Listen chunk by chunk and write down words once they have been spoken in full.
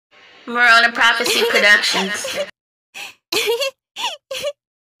MARONAPROPHECY Productions.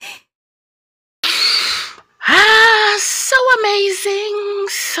 So amazing,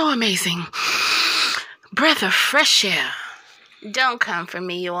 so amazing. Breath of fresh air. Don't come for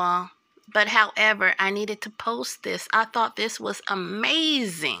me, you all. But however, I needed to post this. I thought this was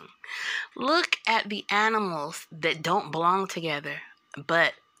amazing. Look at the animals that don't belong together,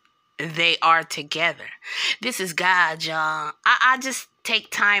 but they are together. This is God, y'all. I just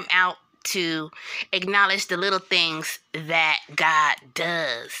take time out to acknowledge the little things that God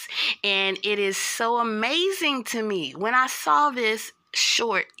does. And it is so amazing to me. When I saw this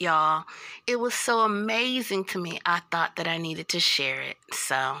short, y'all, it was so amazing to me. I thought that I needed to share it.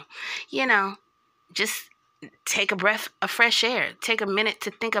 So, just take a breath of fresh air. Take a minute to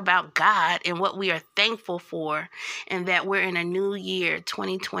think about God and what we are thankful for, and that we're in a new year,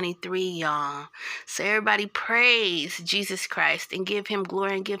 2023, y'all. So everybody praise Jesus Christ and give him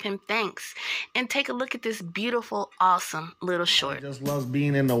glory and give him thanks. And take a look at this beautiful, awesome little short. I just loves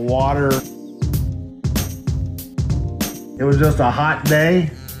being in the water. It was just a hot day.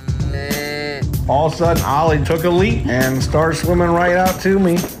 All of a sudden, Ollie took a leap and started swimming right out to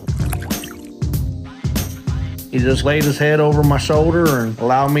me. He just laid his head over my shoulder and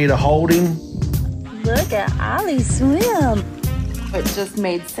allowed me to hold him. Look at Ollie swim. It just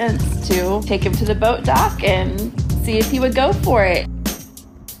made sense to take him to the boat dock and see if he would go for it.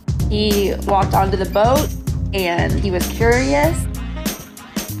 He walked onto the boat and he was curious.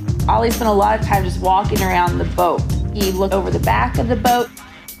 Ollie spent a lot of time just walking around the boat. He looked over the back of the boat.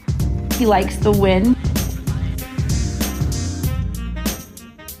 He likes the wind.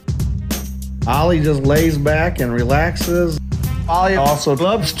 Ollie just lays back and relaxes. Ollie also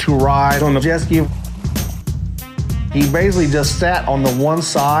loves to ride on the jet ski. He basically just sat on the one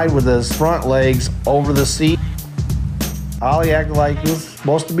side with his front legs over the seat. Ollie acted like he was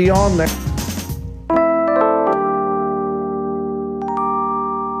supposed to be on there.